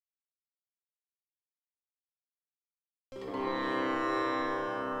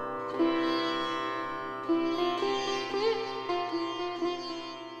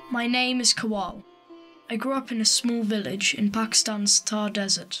My name is Kewal. I grew up in a small village in Pakistan's Thar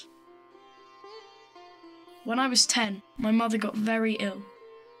Desert. When I was 10, my mother got very ill.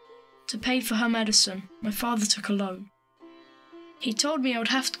 To pay for her medicine, my father took a loan. He told me I would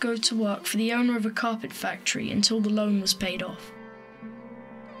have to go to work for the owner of a carpet factory until the loan was paid off.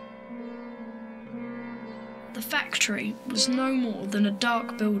 The factory was no more than a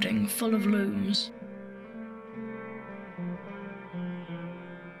dark building full of looms.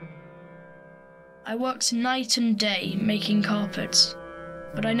 I worked night and day making carpets,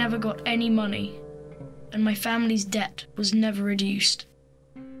 but I never got any money, and my family's debt was never reduced.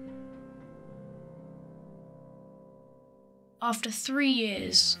 After 3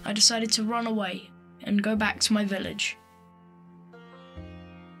 years, I decided to run away and go back to my village.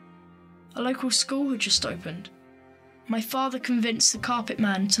 A local school had just opened. My father convinced the carpet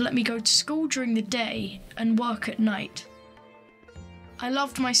man to let me go to school during the day and work at night. I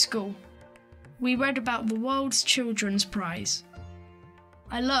loved my school. We read about the World's Children's Prize.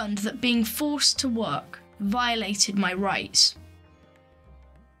 I learned that being forced to work violated my rights.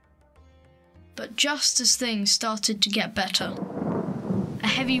 But just as things started to get better, a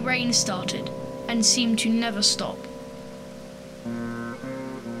heavy rain started and seemed to never stop.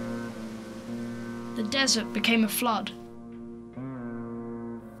 The desert became a flood.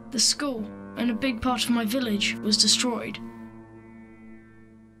 The school and a big part of my village was destroyed.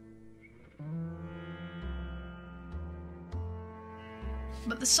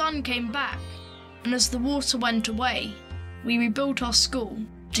 But the sun came back, and as the water went away, we rebuilt our school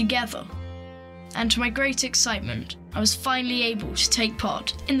together. And to my great excitement, I was finally able to take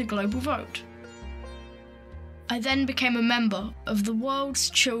part in the global vote. I then became a member of the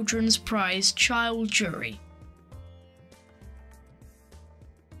World's Children's Prize Child Jury.